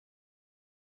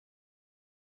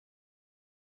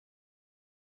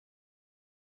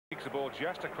kicks the ball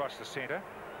just across the centre.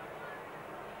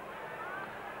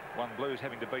 One Blues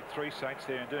having to beat 3 Saints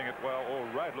there and doing it well. All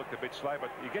road looked a bit slow,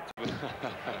 but you get to it.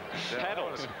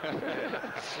 Paddles.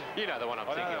 You know the one I'm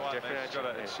thinking of, Jeffrey.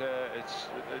 It's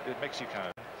in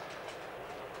Mexico.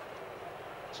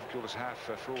 St Kilda's half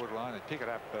forward line. They pick it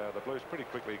up. The Blues pretty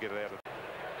quickly get it out of.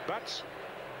 Butts.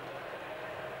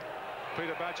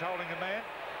 Peter Budge holding the man.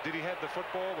 Did he have the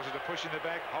football? Was it a push in the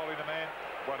back? Holding the man?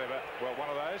 Whatever. Well, one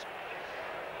of those.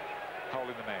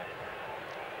 Holding the man.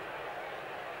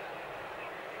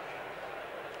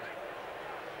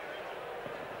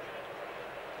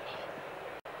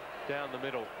 Down the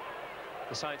middle,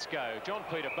 the Saints go. John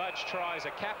Peter Budge tries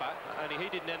a capper, only he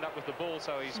didn't end up with the ball,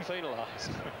 so he's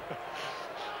penalised.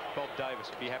 Bob Davis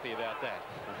would be happy about that.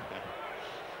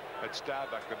 It's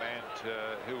Starbuck, the man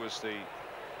who was the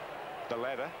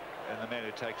ladder, and the man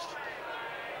who takes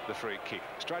the free kick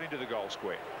straight into the goal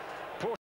square.